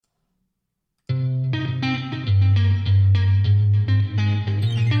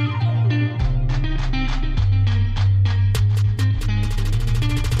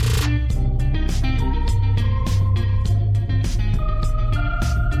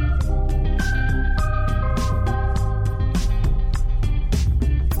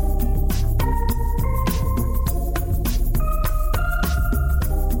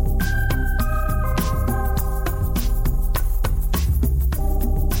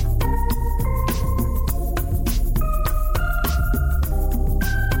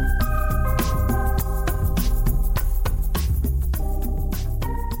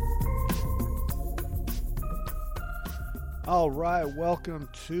right, welcome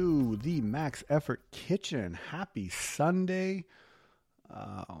to the Max Effort Kitchen. Happy Sunday.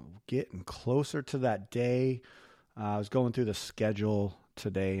 Getting closer to that day. I was going through the schedule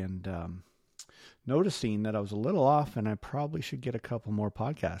today and noticing that I was a little off and I probably should get a couple more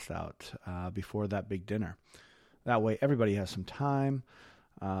podcasts out before that big dinner. That way everybody has some time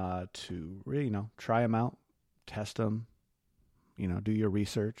to really, try them out, test them, do your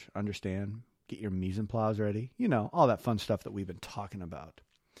research, understand, get your mise en place ready, all that fun stuff that we've been talking about.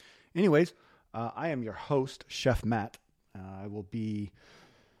 Anyways, I am your host, Chef Matt. I will be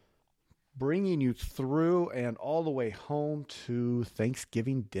bringing you through and all the way home to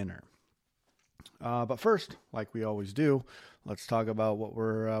Thanksgiving dinner. But first, like we always do, let's talk about what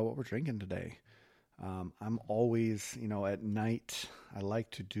we're drinking today. I'm always, at night, I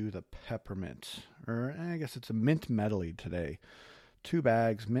like to do the peppermint, or I guess it's a mint medley today. 2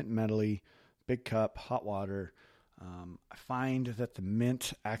 bags, mint medley, big cup, hot water. I find that the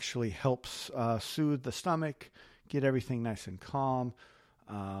mint actually helps soothe the stomach, get everything nice and calm,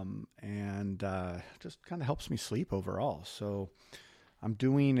 and just kind of helps me sleep overall. So I'm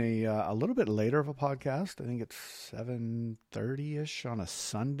doing a little bit later of a podcast. I think it's 7:30-ish on a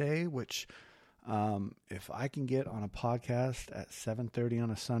Sunday, which if I can get on a podcast at 7:30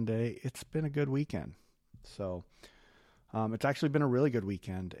 on a Sunday, it's been a good weekend. So it's actually been a really good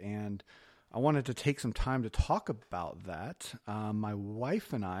weekend, and I wanted to take some time to talk about that. My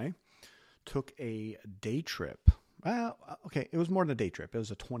wife and I took a day trip. Well, okay, it was more than a day trip. It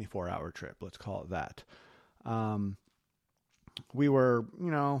was a 24-hour trip. Let's call it that. We were,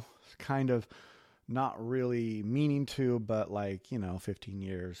 kind of not really meaning to, but 15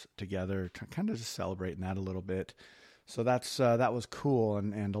 years together, kind of just celebrating that a little bit. So that was cool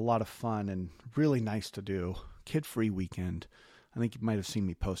and a lot of fun and really nice to do. Kid-free weekend. I think you might have seen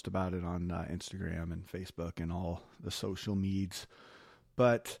me post about it on Instagram and Facebook and all the social medias.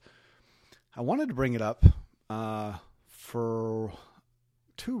 But I wanted to bring it up for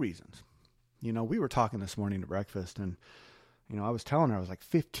 2 reasons. We were talking this morning at breakfast, and I was telling her, I was like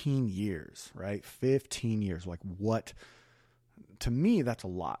 15 years, right? 15 years. Like what? To me, that's a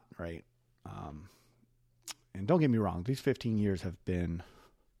lot, right? And don't get me wrong, these 15 years have been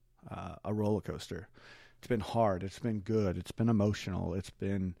a roller coaster. It's been hard. It's been good. It's been emotional. It's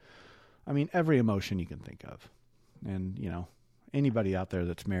been, every emotion you can think of. And, anybody out there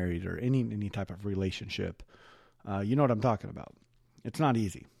that's married or any type of relationship, you know what I'm talking about. It's not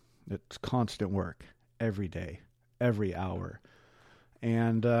easy. It's constant work every day, every hour.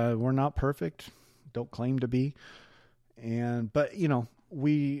 And we're not perfect. Don't claim to be. But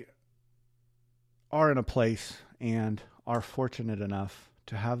we are in a place and are fortunate enough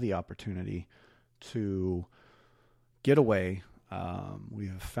to have the opportunity to get away. We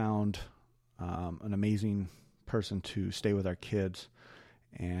have found an amazing person to stay with our kids,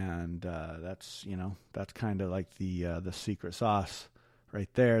 and that's kind of like the secret sauce right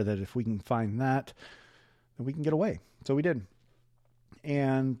there, that if we can find that, then we can get away. So we did.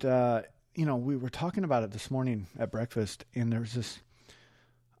 And we were talking about it this morning at breakfast, and there was this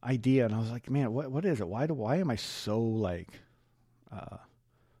idea, and I was like, man, what is it? Why am I so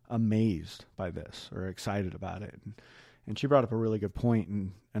amazed by this or excited about it? And she brought up a really good point,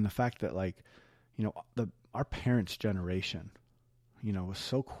 and the fact that our parents' generation, was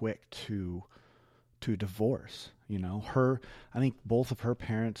so quick to divorce. I think both of her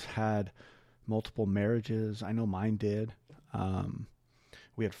parents had multiple marriages. I know mine did.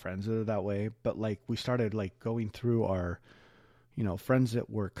 We had friends that are that way, but we started going through our friends that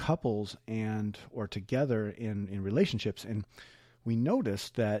were couples or together in relationships, and we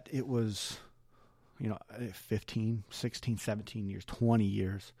noticed that it was, 15, 16, 17 years, 20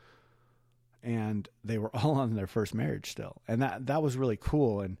 years, and they were all on their first marriage still. And that was really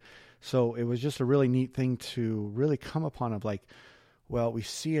cool. And so it was just a really neat thing to really come upon of we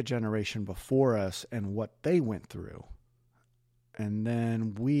see a generation before us and what they went through. And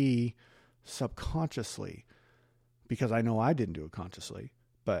then we subconsciously, because I know I didn't do it consciously,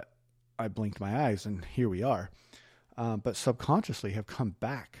 but I blinked my eyes and here we are. But subconsciously have come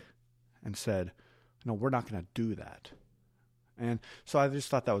back and said, no, we're not going to do that. And so I just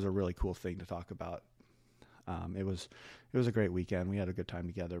thought that was a really cool thing to talk about. It was a great weekend. We had a good time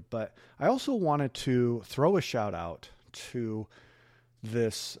together. But I also wanted to throw a shout out to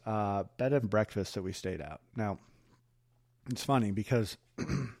this bed and breakfast that we stayed at. Now, it's funny because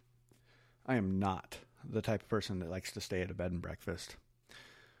I am not the type of person that likes to stay at a bed and breakfast.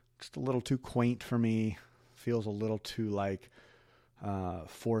 Just a little too quaint for me. Feels a little too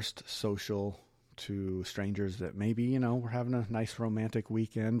forced social to strangers that maybe, we're having a nice romantic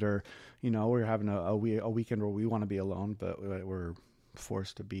weekend, or, we're having a weekend where we want to be alone, but we're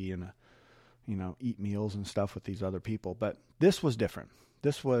forced to be in eat meals and stuff with these other people. But this was different.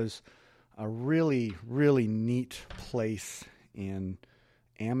 This was a really, really neat place in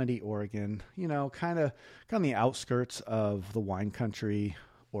Amity, Oregon, kind of on the outskirts of the wine country,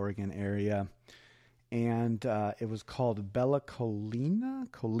 Oregon area. And it was called Bella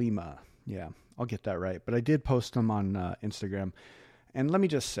Colima. Yeah, I'll get that right. But I did post them on Instagram. And let me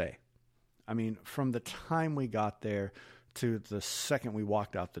just say, I mean, from the time we got there to the second we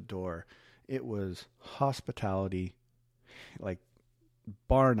walked out the door, it was hospitality, like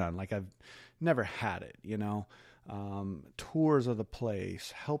bar none. Like I've never had it, tours of the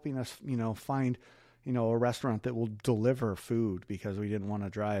place, helping us, find, a restaurant that will deliver food because we didn't want to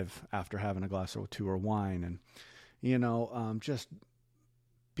drive after having a glass or two of wine, and, just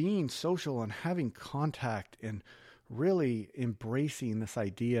being social and having contact and really embracing this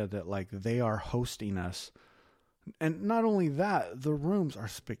idea that like they are hosting us. And not only that, the rooms are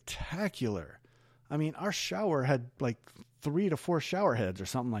spectacular. I mean, our shower had like 3 to 4 shower heads or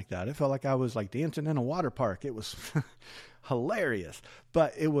something like that. It felt like I was like dancing in a water park. It was hilarious,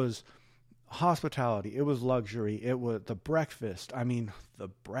 but it was hospitality. It was luxury. It was the breakfast. I mean, the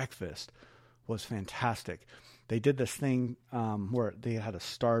breakfast was fantastic. They did this thing where they had a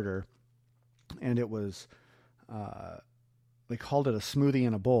starter, and it was, they called it a smoothie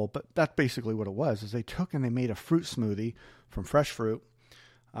in a bowl, but that's basically what it was, is they took and they made a fruit smoothie from fresh fruit,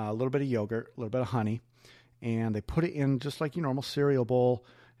 a little bit of yogurt, a little bit of honey, and they put it in just like your normal cereal bowl,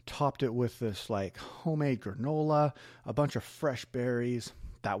 topped it with this like homemade granola, a bunch of fresh berries.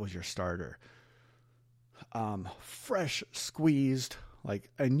 That was your starter. Fresh squeezed,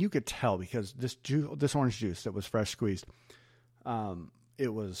 and you could tell because this orange juice that was fresh squeezed,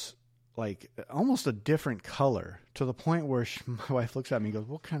 it was like almost a different color, to the point where my wife looks at me and goes,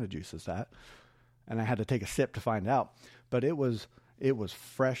 "What kind of juice is that?" And I had to take a sip to find out, but it was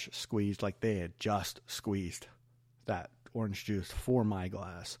fresh squeezed, like they had just squeezed that orange juice for my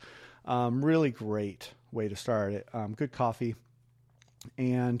glass. Really great way to start it. Good coffee.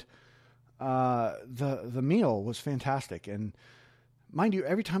 And the meal was fantastic. And mind you,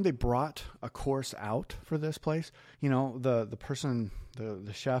 every time they brought a course out for this place, the person,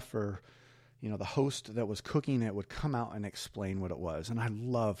 the chef, or the host that was cooking it would come out and explain what it was. And I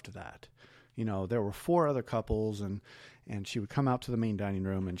loved that. There were 4 other couples, and she would come out to the main dining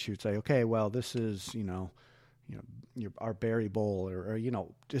room and she would say, "Okay, well, this is, our berry bowl," or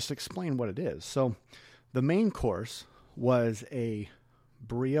just explain what it is. So the main course was a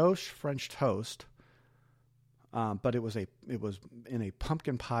brioche French toast, but it was in a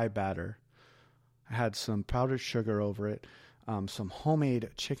pumpkin pie batter. I had some powdered sugar over it, some homemade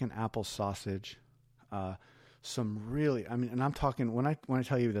chicken apple sausage, some really, and I'm talking, when I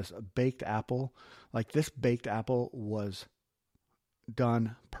tell you this, a baked apple, like this baked apple was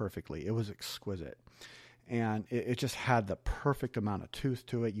done perfectly. It was exquisite. And it just had the perfect amount of tooth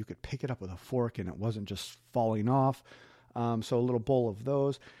to it. You could pick it up with a fork and it wasn't just falling off. So a little bowl of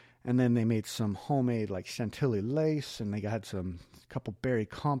those. And then they made some homemade like chantilly lace, and they had a couple berry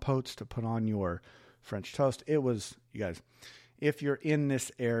compotes to put on your French toast. It was, you guys, if you're in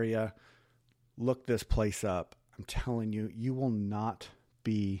this area, look this place up. I'm telling you, you will not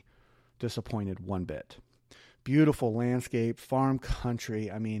be disappointed one bit. Beautiful landscape, farm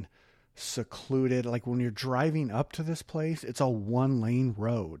country. I mean, secluded. Like when you're driving up to this place, it's a 1-lane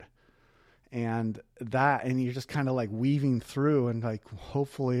road. And you're just kind of like weaving through, and like,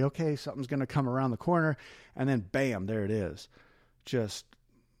 hopefully, okay, something's going to come around the corner, and then bam, there it is. Just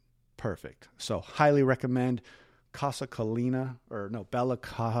perfect. So highly recommend Casa Colina, Bella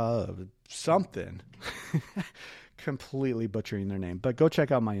Caja, something. Completely butchering their name, but go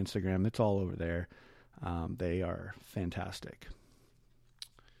check out my Instagram. It's all over there. They are fantastic.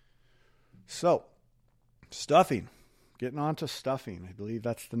 So, stuffing. Getting on to stuffing. I believe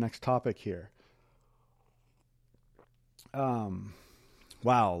that's the next topic here.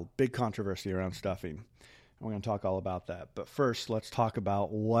 Wow, big controversy around stuffing. And we're going to talk all about that. But first, let's talk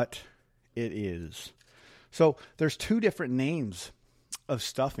about what it is. So, there's 2 different names of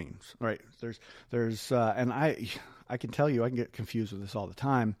stuffings, right? There's and I can tell you, I can get confused with this all the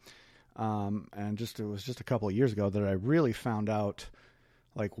time. And it was just a couple of years ago that I really found out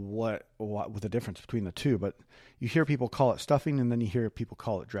like what the difference between the 2, but you hear people call it stuffing, and then you hear people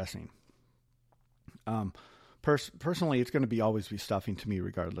call it dressing. Personally, it's going to always be stuffing to me,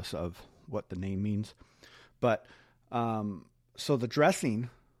 regardless of what the name means. But, so the dressing,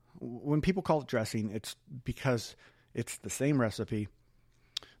 when people call it dressing, it's because it's the same recipe,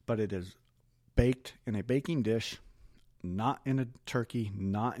 but it is baked in a baking dish, not in a turkey,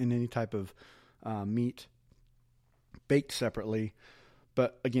 not in any type of meat, baked separately.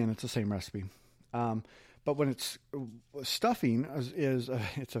 But again, it's the same recipe. But when it's stuffing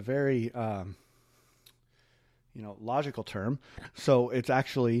it's a very logical term. So it's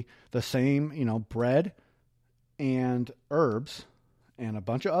actually the same, bread and herbs and a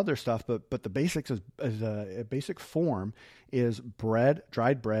bunch of other stuff. But the basics is a basic form is bread,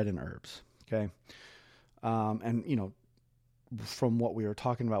 dried bread and herbs. Okay. And from what we were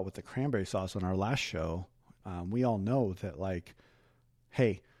talking about with the cranberry sauce on our last show, we all know that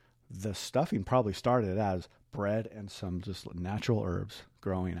hey, the stuffing probably started as bread and some just natural herbs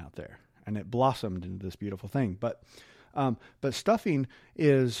growing out there, and it blossomed into this beautiful thing. But stuffing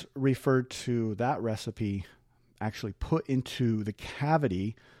is referred to that recipe actually put into the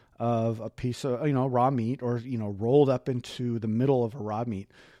cavity of a piece of, raw meat, or, rolled up into the middle of a raw meat.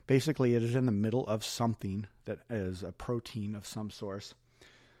 Basically, it is in the middle of something that is a protein of some source.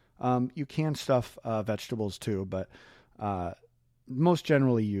 You can stuff vegetables too, but most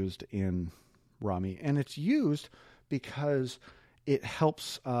generally used in raw meat. And it's used because it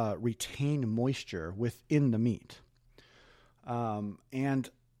helps retain moisture within the meat. And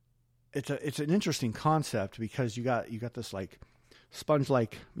it's an interesting concept because you got this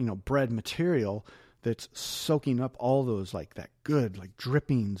sponge-like, bread material that's soaking up all those that good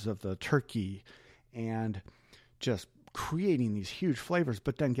drippings of the turkey and just creating these huge flavors.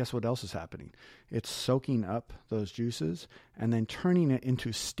 But then guess what else is happening? It's soaking up those juices and then turning it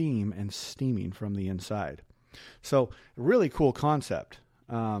into steam and steaming from the inside. So really cool concept.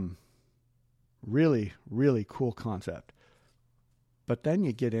 Really, really cool concept. But then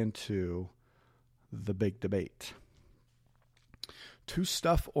you get into the big debate. To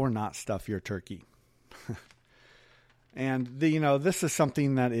stuff or not stuff your turkey. And this is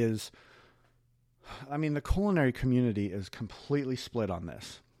something that is, the culinary community is completely split on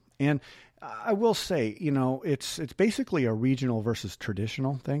this. And I will say, it's basically a regional versus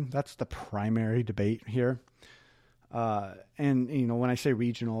traditional thing. That's the primary debate here. And when I say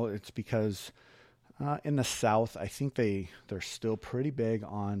regional, it's because in the South, I think they're still pretty big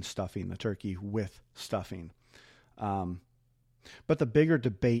on stuffing the turkey with stuffing. But the bigger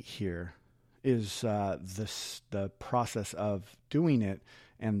debate here is the process of doing it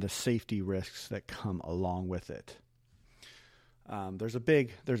and the safety risks that come along with it. There's a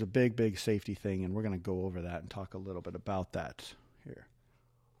big safety thing, and we're going to go over that and talk a little bit about that here.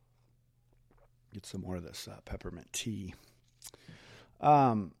 Get some more of this peppermint tea.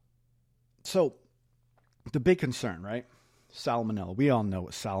 So the big concern, right? Salmonella. We all know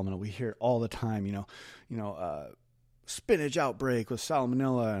what salmonella. We hear it all the time. Spinach outbreak with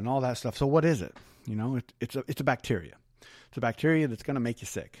salmonella and all that stuff. So what is it? It's a bacteria. It's a bacteria that's going to make you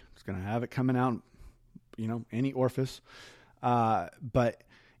sick. It's going to have it coming out, any orifice. But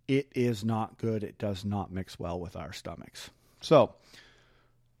it is not good. It does not mix well with our stomachs. So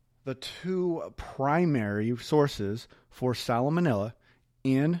the two primary sources for salmonella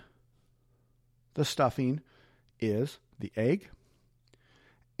in the stuffing is the egg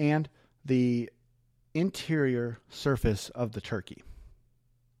and the interior surface of the turkey.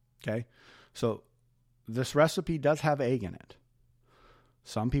 Okay. So this recipe does have egg in it.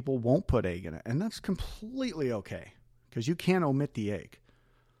 Some people won't put egg in it, and that's completely okay because you can omit the egg.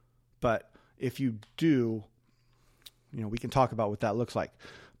 But if you do, we can talk about what that looks like.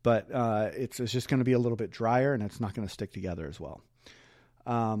 But it's just going to be a little bit drier, and it's not going to stick together as well.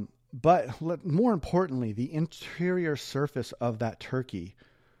 But more importantly, the interior surface of that turkey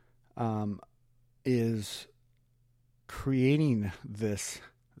is creating this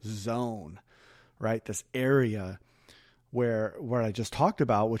zone, right? This area where I just talked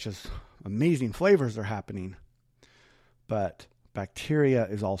about, which is amazing flavors are happening, but bacteria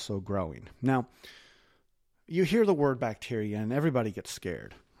is also growing. Now, you hear the word bacteria and everybody gets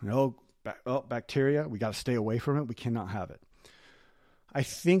scared. Bacteria, we got to stay away from it. We cannot have it. I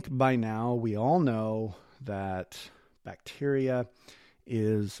think by now we all know that bacteria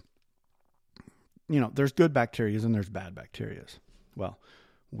is, there's good bacteria and there's bad bacteria. Well,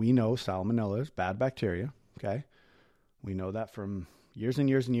 we know salmonella is bad bacteria, okay? We know that from years and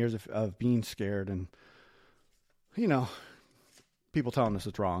years and years of being scared and, people telling us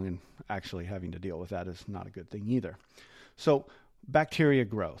it's wrong and actually having to deal with that is not a good thing either. So bacteria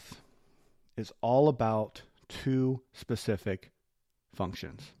growth is all about two specific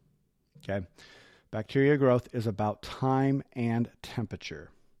functions, okay? Bacteria growth is about time and temperature.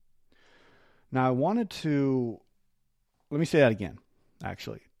 Now, let me say that again,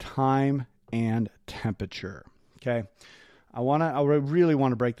 actually. Time and temperature, okay? I really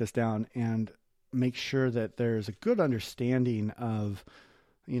want to break this down, and make sure that there's a good understanding of,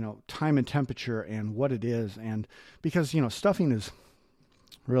 time and temperature and what it is. And because, stuffing is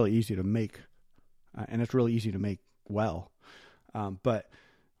really easy to make, and it's really easy to make well. But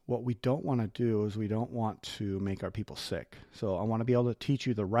what we don't want to do is we don't want to make our people sick. So I want to be able to teach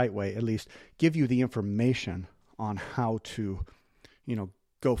you the right way, at least give you the information on how to,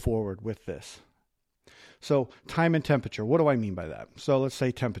 go forward with this. So time and temperature, what do I mean by that? So let's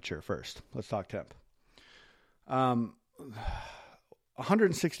say temperature first. Let's talk temp.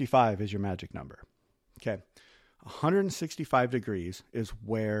 165 is your magic number. Okay. 165 degrees is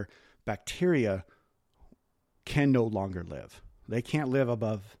where bacteria can no longer live. They can't live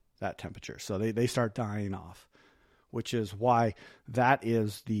above that temperature. So they start dying off, which is why that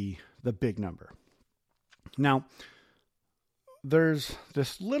is the big number. Now, there's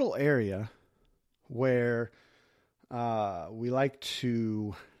this little area where we like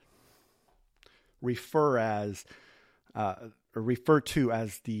to refer to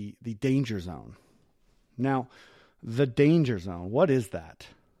as the danger zone. Now, the danger zone, what is that?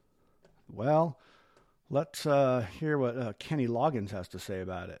 Well, let's hear what Kenny Loggins has to say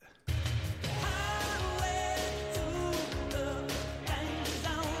about it.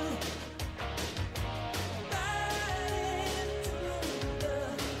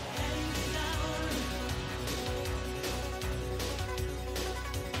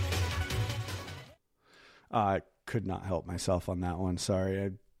 I could not help myself on that one. Sorry.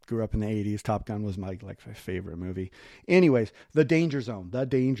 I grew up in the 80s. Top Gun was my favorite movie. Anyways, the danger zone.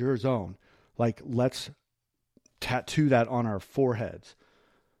 Let's tattoo that on our foreheads.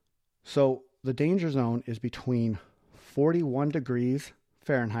 So the danger zone is between 41 degrees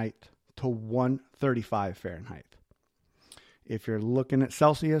Fahrenheit to 135 Fahrenheit. If you're looking at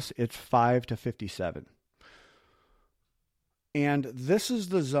Celsius, it's 5 to 57. And this is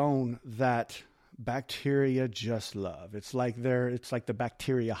the zone that bacteria just love. It's like the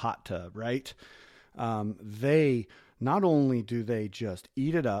bacteria hot tub, right? They not only do they just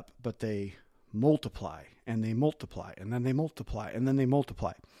eat it up, but they multiply and they multiply and then they multiply and then they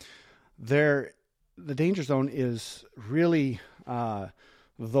multiply. The danger zone is really the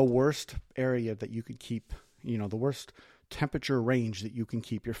worst area that you could keep, the worst temperature range that you can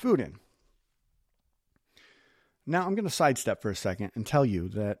keep your food in. Now I'm going to sidestep for a second and tell you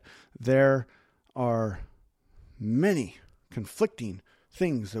that there are many conflicting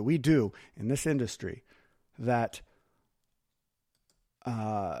things that we do in this industry that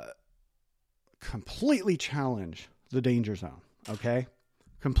completely challenge the danger zone, okay?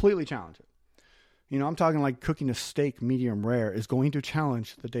 Completely challenge it. I'm talking like cooking a steak medium rare is going to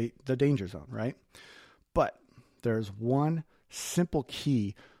challenge the danger zone, right? But there's one simple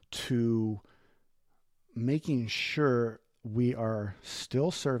key to making sure we are still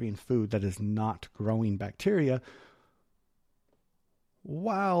serving food that is not growing bacteria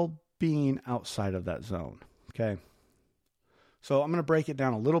while being outside of that zone. Okay. So I'm going to break it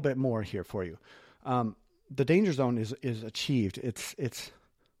down a little bit more here for you. The danger zone is achieved. It's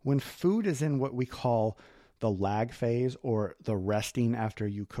when food is in what we call the lag phase or the resting after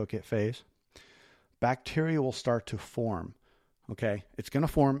you cook it phase. Bacteria will start to form. Okay. It's going to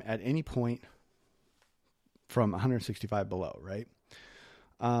form at any point from 165 below, right?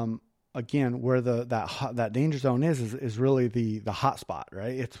 Again, where that danger zone is really the hot spot,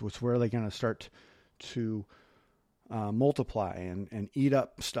 right? It's where they're going to start to multiply and eat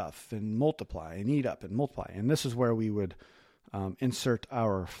up stuff and multiply and eat up and multiply. And this is where we would insert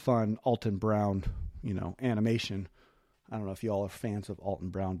our fun Alton Brown, animation. I don't know if you all are fans of Alton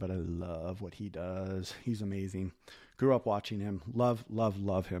Brown, but I love what he does. He's amazing. Grew up watching him. Love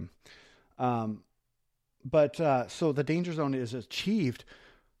him. But so the danger zone is achieved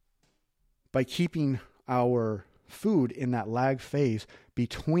by keeping our food in that lag phase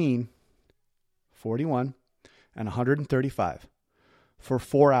between 41 and 135 for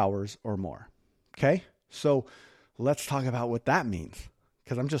 4 hours or more. Okay? So let's talk about what that means,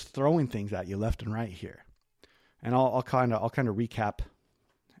 because I'm just throwing things at you left and right here. And I'll kind of recap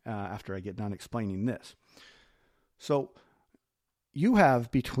after I get done explaining this. So you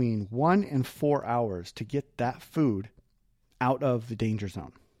have between 1 and 4 hours to get that food out of the danger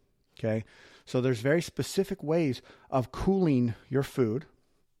zone. Okay. So there's very specific ways of cooling your food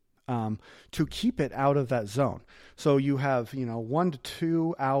to keep it out of that zone. So you have, 1 to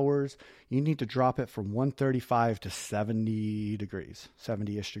 2 hours. You need to drop it from 135 to 70 degrees,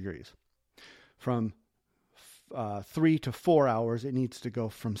 70-ish degrees. From 3 to 4 hours, it needs to go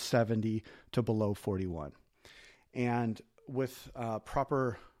from 70 to below 41. And with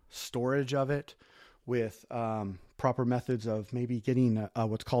proper storage of it, with proper methods of maybe getting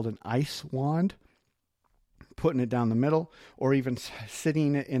what's called an ice wand, putting it down the middle, or even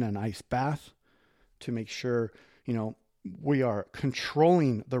sitting in an ice bath to make sure, we are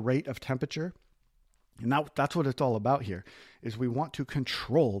controlling the rate of temperature. And that's what it's all about here, is we want to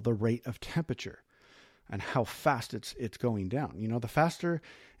control the rate of temperature and how fast it's going down. The faster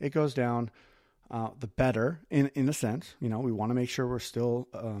it goes down, the better in a sense. We want to make sure we're still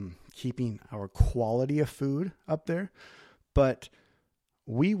keeping our quality of food up there, but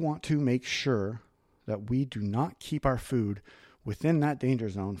we want to make sure that we do not keep our food within that danger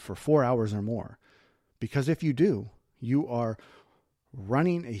zone for 4 hours or more. Because if you do, you are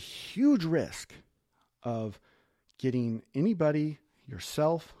running a huge risk of getting anybody,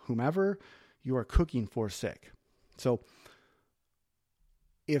 yourself, whomever you are cooking for, sick. So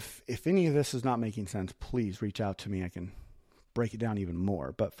if any of this is not making sense, please reach out to me. I can break it down even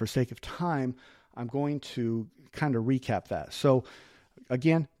more. But for sake of time, I'm going to kind of recap that. So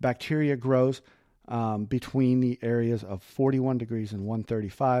again, bacteria grows between the areas of 41 degrees and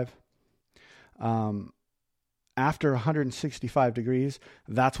 135. After 165 degrees,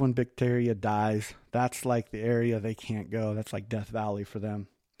 that's when bacteria dies. That's like the area they can't go. That's like Death Valley for them.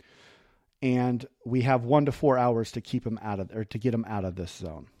 And we have 1 to 4 hours to keep them to get them out of this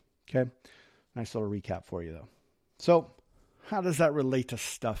zone. Okay. Nice little recap for you though. So how does that relate to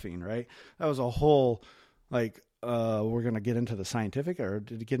stuffing, right? That was a whole, we're going to get into the scientific, or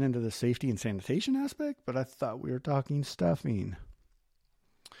did it get into the safety and sanitation aspect? But I thought we were talking stuffing.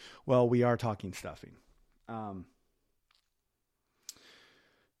 Well, we are talking stuffing.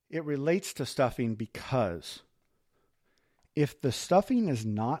 It relates to stuffing because if the stuffing is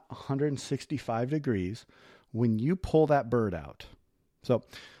not 165 degrees, when you pull that bird out, so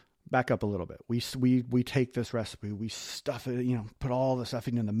back up a little bit. We take this recipe, we stuff it, put all the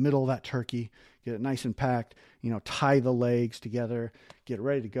stuffing in the middle of that turkey, get it nice and packed, tie the legs together, get it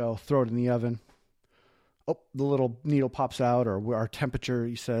ready to go, throw it in the oven. Oh, the little needle pops out, or our temperature,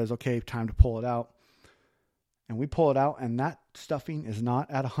 he says, okay, time to pull it out. And we pull it out, and that stuffing is not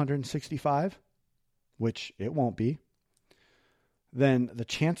at 165, which it won't be. Then the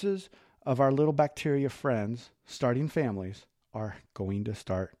chances of our little bacteria friends starting families are going to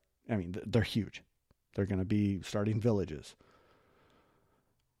start. They're huge. They're going to be starting villages.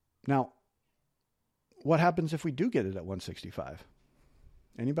 Now, what happens if we do get it at 165?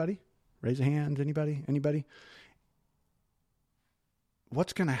 Anybody? Raise a hand. Anybody?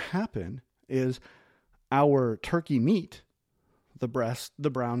 What's going to happen is our turkey meat, the breast, the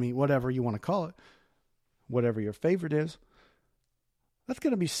brown meat, whatever you want to call it, whatever your favorite is, that's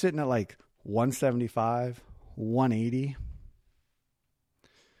going to be sitting at 175, 180.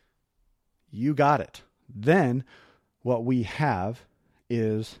 You got it. Then what we have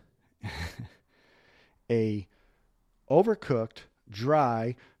is a overcooked,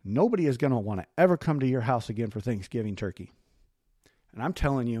 dry, nobody is going to want to ever come to your house again for Thanksgiving turkey. And I'm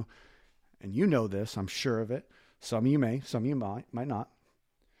telling you, and you know this, I'm sure of it. Some of you may, some of you might not.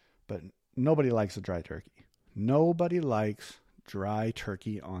 But nobody likes a dry turkey. Nobody likes dry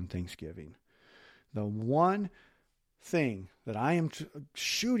turkey on Thanksgiving. The one thing that I am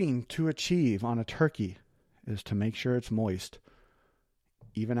shooting to achieve on a turkey is to make sure it's moist,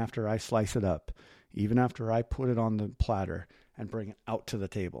 even after I slice it up, even after I put it on the platter and bring it out to the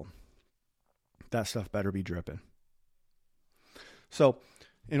table. That stuff better be dripping. So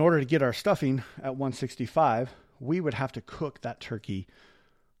in order to get our stuffing at 165, we would have to cook that turkey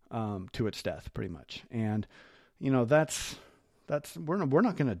to its death, pretty much. And that's we're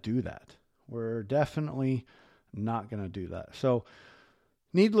not going to do that. We're definitely not going to do that. So,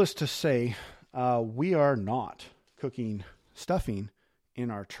 needless to say, we are not cooking stuffing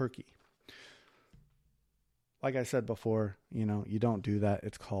in our turkey. Like I said before, you don't do that.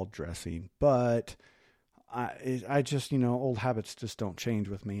 It's called dressing, but I just, old habits just don't change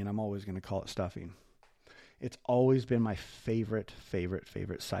with me, and I'm always going to call it stuffing. It's always been my favorite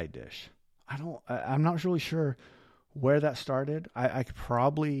side dish. I'm not really sure where that started. I could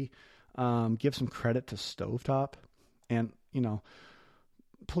probably give some credit to Stovetop, and,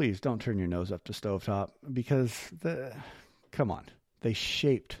 please don't turn your nose up to Stovetop, because come on, they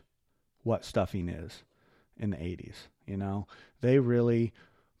shaped what stuffing is in the 80s. They really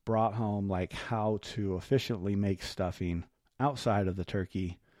brought home how to efficiently make stuffing outside of the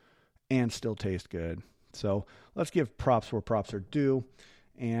turkey and still taste good. So let's give props where props are due.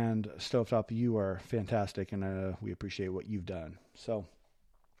 And Stovetop, you are fantastic, and we appreciate what you've done. So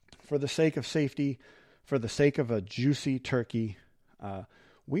for the sake of safety, for the sake of a juicy turkey,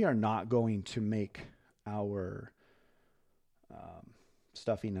 we are not going to make our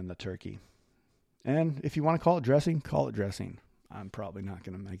stuffing in the turkey. And if you want to call it dressing, call it dressing. I'm probably not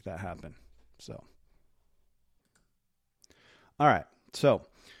going to make that happen. So, all right. So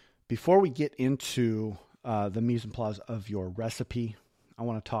before we get into the mise en place of your recipe, I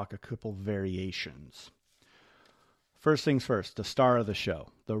want to talk a couple variations. First things first, the star of the show.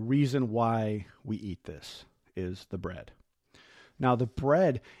 The reason why we eat this is the bread. Now, the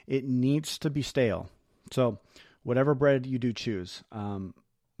bread, it needs to be stale. So whatever bread you do choose,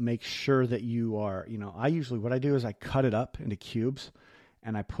 make sure that you are, what I do is I cut it up into cubes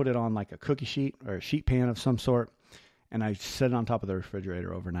and I put it on like a cookie sheet or a sheet pan of some sort, and I set it on top of the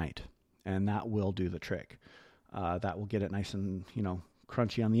refrigerator overnight, and that will do the trick. That will get it nice and,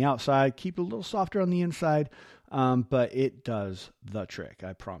 crunchy on the outside, keep it a little softer on the inside, but it does the trick.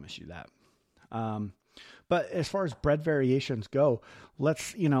 I promise you that. But as far as bread variations go,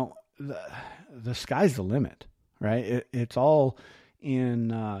 let's, the sky's the limit, right? It's all in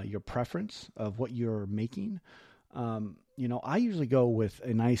your preference of what you're making. I usually go with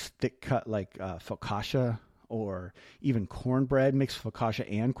a nice thick cut like focaccia or even cornbread, mixed focaccia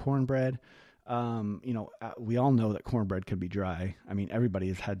and cornbread. We all know that cornbread can be dry. I mean, everybody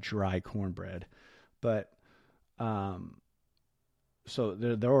has had dry cornbread, but so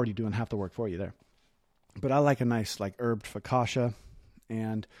they're already doing half the work for you there. But I like a nice like herbed focaccia,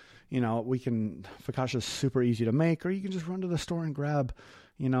 and focaccia is super easy to make, or you can just run to the store and grab.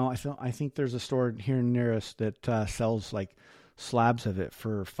 I think there's a store here near us that sells like slabs of it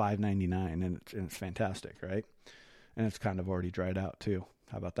for $5.99, and it's fantastic, right? And it's kind of already dried out too.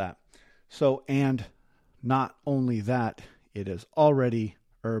 How about that? So, and not only that, it is already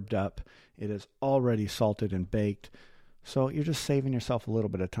herbed up. It is already salted and baked. So you're just saving yourself a little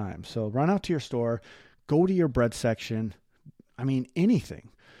bit of time. So run out to your store, go to your bread section. I mean, anything,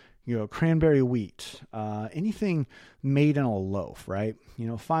 cranberry wheat, anything made in a loaf, right?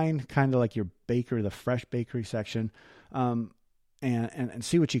 Find kind of like your bakery, the fresh bakery section, and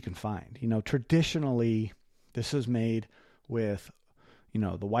see what you can find. Traditionally, this is made with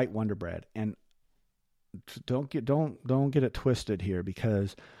the white Wonder Bread, and don't get it twisted here,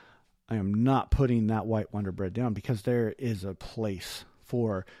 because I am not putting that white Wonder Bread down, because there is a place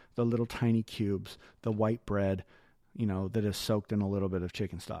for the little tiny cubes, the white bread, that is soaked in a little bit of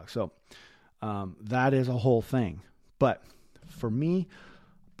chicken stock. So that is a whole thing. But for me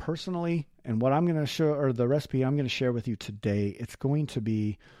personally, and what I'm going to show, or the recipe I'm going to share with you today, it's going to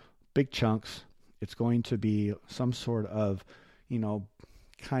be big chunks. It's going to be some sort of,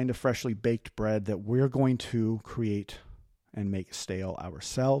 kind of freshly baked bread that we're going to create and make stale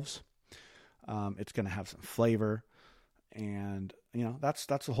ourselves. It's going to have some flavor, and that's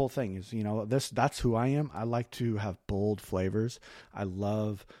the whole thing is, that's who I am. I like to have bold flavors. I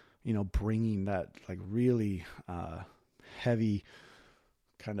love, bringing that like really heavy,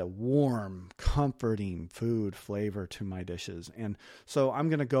 kind of warm, comforting food flavor to my dishes. And so I'm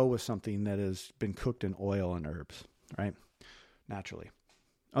going to go with something that has been cooked in oil and herbs, right? Naturally.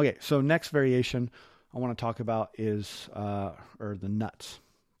 Okay, so next variation I want to talk about is the nuts.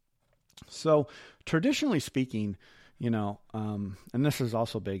 So traditionally speaking, and this is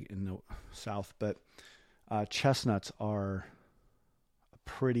also big in the South, but chestnuts are a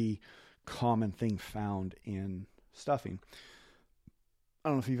pretty common thing found in stuffing. I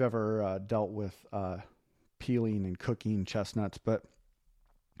don't know if you've ever dealt with peeling and cooking chestnuts, but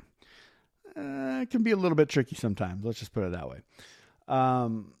it can be a little bit tricky sometimes. Let's just put it that way.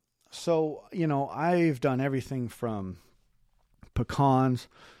 So, I've done everything from pecans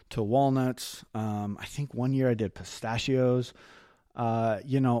to walnuts. I think one year I did pistachios.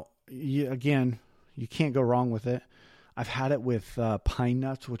 Again, you can't go wrong with it. I've had it with pine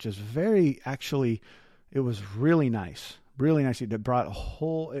nuts, which is it was really nice. Really nice. It brought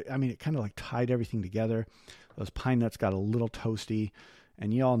it kind of like tied everything together. Those pine nuts got a little toasty,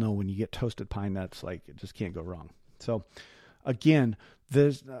 and you all know when you get toasted pine nuts, like it just can't go wrong. So again,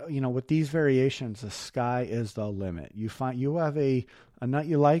 there's, with these variations, the sky is the limit. You have a nut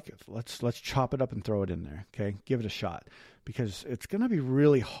you like, let's chop it up and throw it in there. Okay. Give it a shot, because it's going to be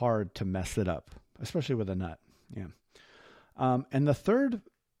really hard to mess it up, especially with a nut. Yeah. And the third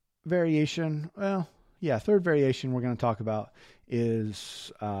variation we're going to talk about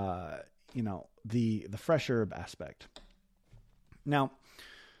is, the fresh herb aspect. Now,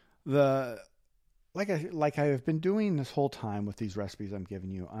 like I have been doing this whole time with these recipes I'm giving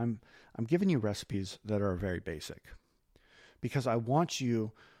you, I'm giving you recipes that are very basic, because I want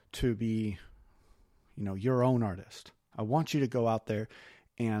you to be, your own artist. I want you to go out there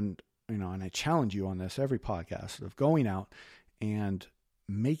and, and I challenge you on this every podcast of going out and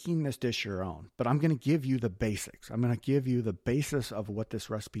making this dish your own. But I'm going to give you the basics. I'm going to give you the basis of what this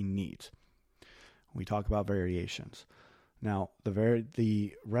recipe needs. We talk about variations. Now,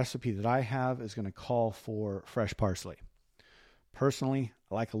 the recipe that I have is going to call for fresh parsley. Personally,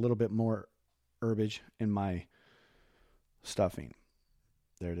 I like a little bit more herbage in my stuffing.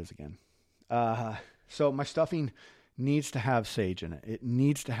 There it is again. So my stuffing needs to have sage in it. It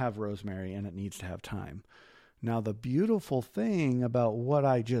needs to have rosemary, and it needs to have thyme. Now, the beautiful thing about what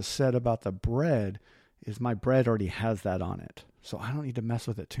I just said about the bread is my bread already has that on it. So I don't need to mess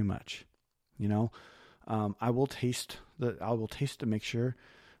with it too much. You know, I will taste to make sure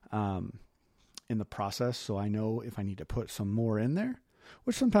in the process, so I know if I need to put some more in there,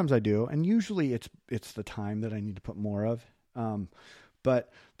 which sometimes I do, and usually it's the thyme that I need to put more of.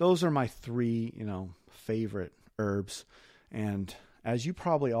 But those are my three, favorite herbs. And as you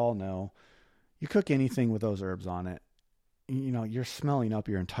probably all know, you cook anything with those herbs on it, you're smelling up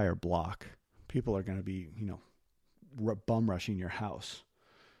your entire block. People are going to be, bum rushing your house.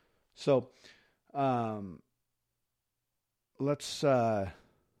 So, let's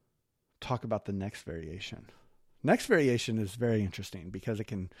talk about the next variation. Next variation is very interesting because it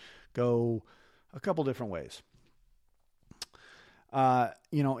can go a couple different ways.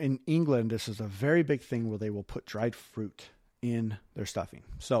 In England, this is a very big thing where they will put dried fruit in their stuffing.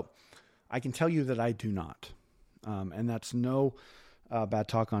 So I can tell you that I do not. And that's no bad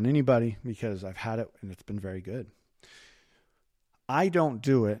talk on anybody because I've had it and it's been very good. I don't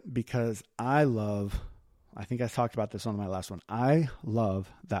do it because I think I talked about this on my last one. I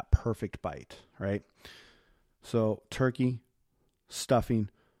love that perfect bite, right? So turkey, stuffing,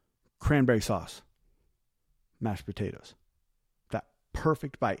 cranberry sauce, mashed potatoes. That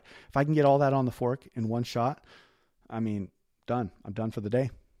perfect bite. If I can get all that on the fork in one shot, done. I'm done for the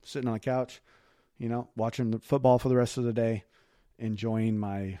day. Sitting on the couch, watching the football for the rest of the day, enjoying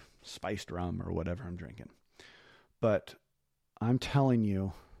my spiced rum or whatever I'm drinking. But I'm telling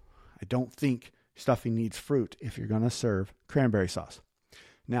you, I don't think stuffing needs fruit if you're going to serve cranberry sauce.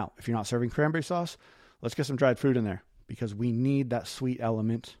 Now, if you're not serving cranberry sauce, let's get some dried fruit in there because we need that sweet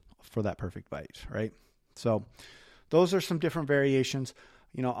element for that perfect bite, right? So those are some different variations.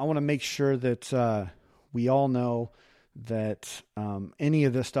 I want to make sure that we all know that any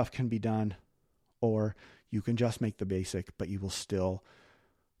of this stuff can be done, or you can just make the basic, but you will still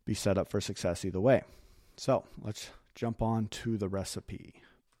be set up for success either way. So let's jump on to the recipe.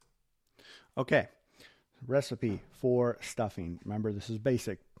 Okay, recipe for stuffing. Remember, this is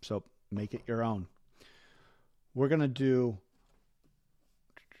basic, so make it your own. We're going to do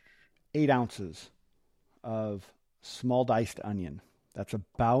 8 ounces of small diced onion. That's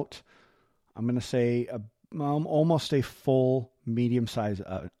about, I'm going to say, almost a full medium-sized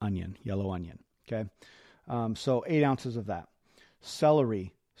onion, yellow onion. Okay, so 8 ounces of that.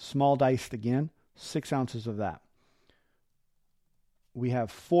 Celery, small diced again, 6 ounces of that. We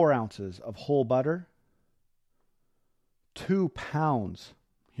have 4 ounces of whole butter, 2 pounds,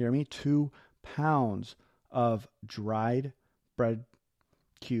 hear me, 2 pounds of dried bread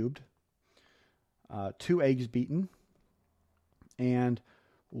cubed, 2 eggs beaten, and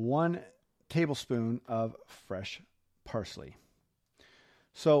 1 tablespoon of fresh parsley.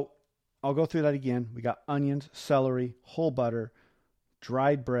 So I'll go through that again. We got onions, celery, whole butter,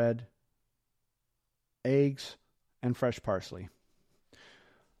 dried bread, eggs, and fresh parsley.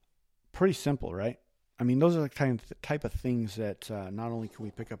 Pretty simple, right? Those are the type of things that not only can we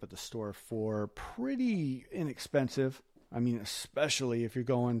pick up at the store for pretty inexpensive. Especially if you're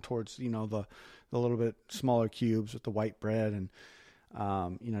going towards, the little bit smaller cubes with the white bread, and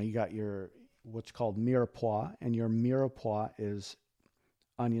you got your what's called mirepoix, and your mirepoix is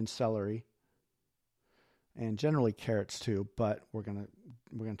onion, celery, and generally carrots too. But we're gonna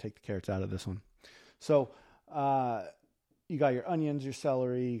take the carrots out of this one. So you got your onions, your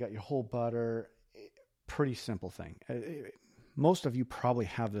celery, you got your whole butter. Pretty simple thing. Most of you probably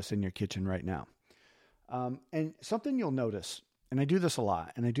have this in your kitchen right now. And something you'll notice, and I do this a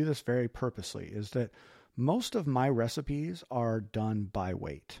lot, and I do this very purposely, is that most of my recipes are done by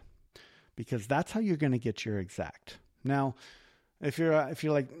weight, because that's how you're going to get your exact. Now, if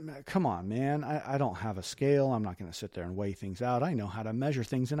you're like, come on, man, I don't have a scale. I'm not going to sit there and weigh things out. I know how to measure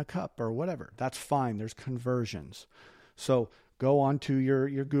things in a cup or whatever. That's fine. There's conversions. So go onto your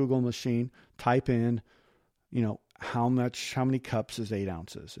Google machine, type in, how many cups is 8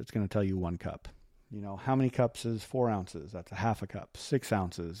 ounces? It's going to tell you 1 cup. How many cups is 4 ounces? That's a half a cup. 6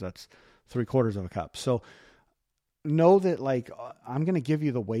 ounces, that's 3/4 of a cup. So know that I'm going to give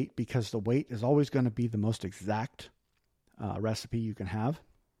you the weight because the weight is always going to be the most exact recipe you can have.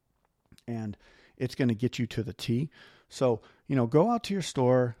 And it's going to get you to the T. So, go out to your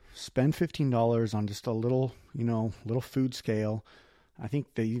store, spend $15 on just a little food scale, I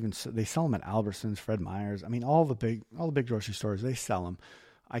think they sell them at Albertsons, Fred Meyer's. I mean, all the big grocery stores, they sell them.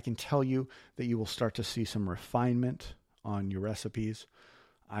 I can tell you that you will start to see some refinement on your recipes.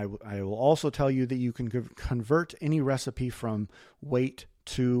 I will also tell you that you can convert any recipe from weight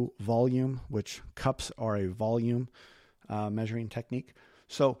to volume, which cups are a volume measuring technique.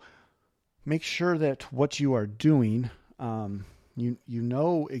 So make sure that what you are doing, you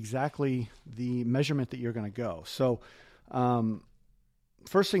know exactly the measurement that you're going to go. So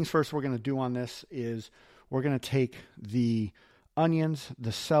first things first we're going to do on this is we're going to take the onions,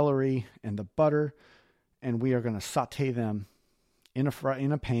 the celery, and the butter, and we are going to saute them in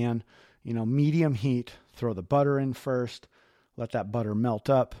a pan, medium heat. Throw the butter in first, let that butter melt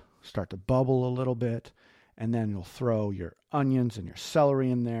up, start to bubble a little bit, and then you'll throw your onions and your celery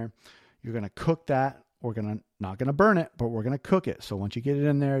in there. You're going to cook that. We're not going to burn it, but we're going to cook it. So once you get it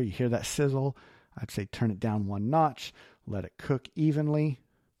in there, you hear that sizzle, I'd say turn it down one notch, let it cook evenly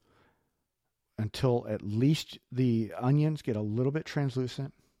until at least the onions get a little bit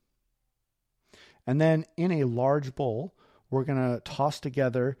translucent. And then in a large bowl, we're going to toss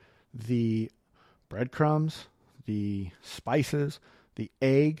together the breadcrumbs, the spices, the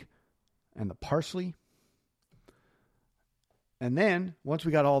egg, and the parsley. And then once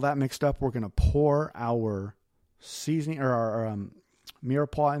we got all that mixed up, we're going to pour our seasoning or our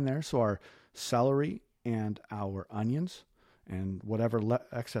mirepoix in there. So our celery and our onions and whatever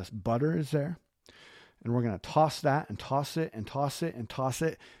excess butter is there. And we're going to toss that and toss it and toss it and toss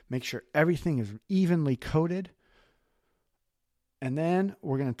it. Make sure everything is evenly coated. And then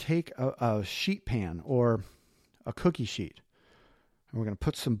we're going to take a sheet pan or a cookie sheet. And we're going to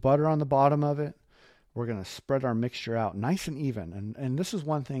put some butter on the bottom of it. We're going to spread our mixture out nice and even. And this is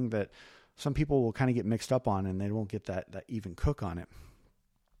one thing that some people will kind of get mixed up on, and they won't get that even cook on it,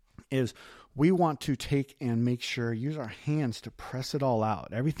 is we want to take and make sure, use our hands to press it all out.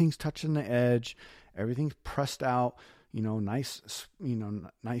 Everything's touching the edge. Everything's pressed out,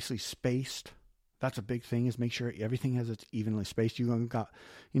 nicely spaced. That's a big thing, is make sure everything has its evenly spaced. You got,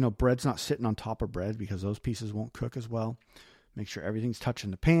 bread's not sitting on top of bread because those pieces won't cook as well. Make sure everything's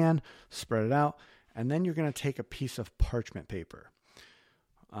touching the pan, spread it out. And then you're going to take a piece of parchment paper.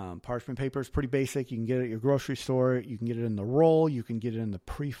 Parchment paper is pretty basic. You can get it at your grocery store. You can get it in the roll. You can get it in the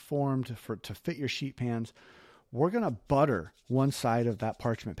preformed to fit your sheet pans. We're going to butter one side of that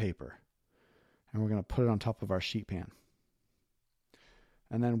parchment paper. And we're going to put it on top of our sheet pan.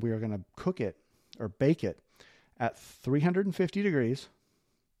 And then we are going to cook it or bake it at 350 degrees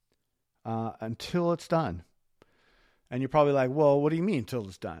until it's done. And you're probably like, well, what do you mean until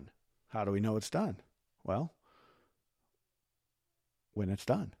it's done? How do we know it's done? Well, when it's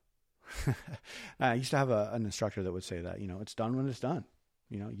done. I used to have an instructor that would say that, it's done when it's done.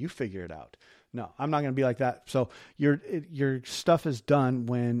 You figure it out. No, I'm not going to be like that. So your stuff is done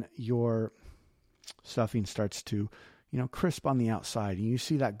when your stuffing starts to, crisp on the outside, and you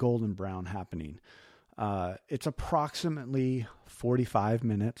see that golden brown happening. It's approximately 45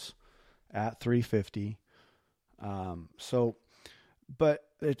 minutes at 350. But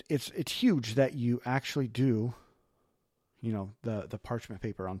it's huge that you actually do, the parchment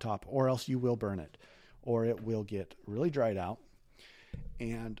paper on top, or else you will burn it, or it will get really dried out,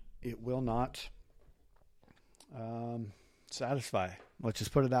 and it will not satisfy. Let's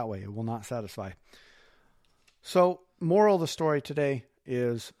just put it that way. It will not satisfy. So, moral of the story today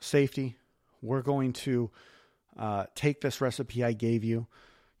is safety. We're going to take this recipe I gave you.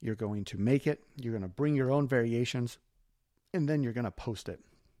 You're going to make it. You're going to bring your own variations, and then you're going to post it,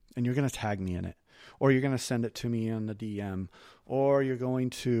 and you're going to tag me in it, or you're going to send it to me on the DM, or you're going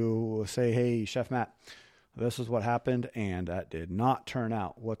to say, hey, Chef Matt, this is what happened, and that did not turn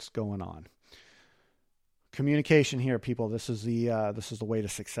out. What's going on? Communication here, people. This is the way to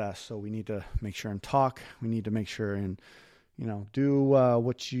success. So we need to make sure and talk. We need to make sure and, do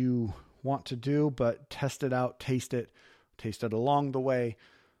what you want to do, but test it out, taste it along the way.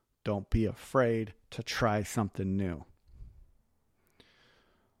 Don't be afraid to try something new.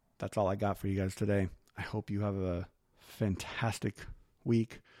 That's all I got for you guys today. I hope you have a fantastic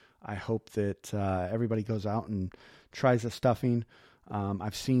week. I hope that everybody goes out and tries the stuffing.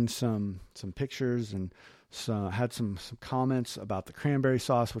 I've seen some pictures and had some comments about the cranberry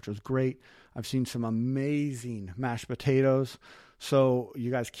sauce, which was great. I've seen some amazing mashed potatoes. So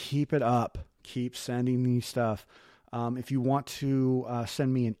you guys keep it up. Keep sending me stuff. If you want to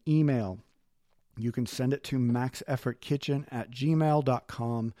send me an email, you can send it to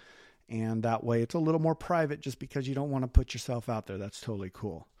maxeffortkitchen@gmail.com. And that way it's a little more private, just because you don't want to put yourself out there. That's totally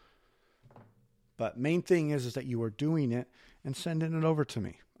cool. But main thing is that you are doing it and sending it over to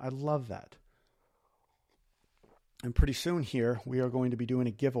me. I love that. And pretty soon here, we are going to be doing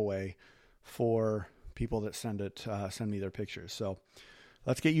a giveaway for people that send me their pictures. So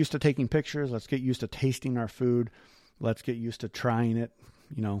let's get used to taking pictures. Let's get used to tasting our food. Let's get used to trying it,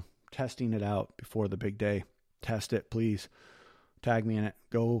 testing it out before the big day. Test it, please. Tag me in it.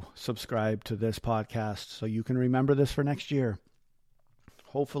 Go subscribe to this podcast so you can remember this for next year.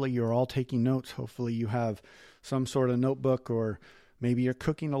 Hopefully you're all taking notes. Hopefully you have some sort of notebook, or maybe you're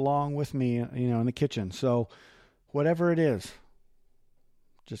cooking along with me, in the kitchen. So whatever it is,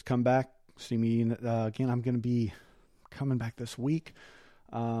 just come back, see me again. I'm going to be coming back this week.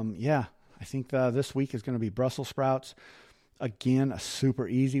 I think this week is going to be Brussels sprouts. Again, a super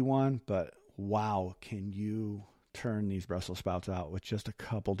easy one, but wow, can you turn these Brussels sprouts out with just a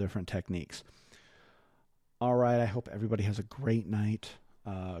couple different techniques. All right, I hope everybody has a great night,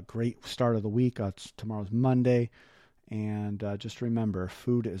 great start of the week. Tomorrow's Monday, and just remember,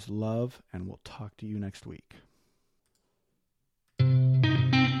 food is love, and we'll talk to you next week.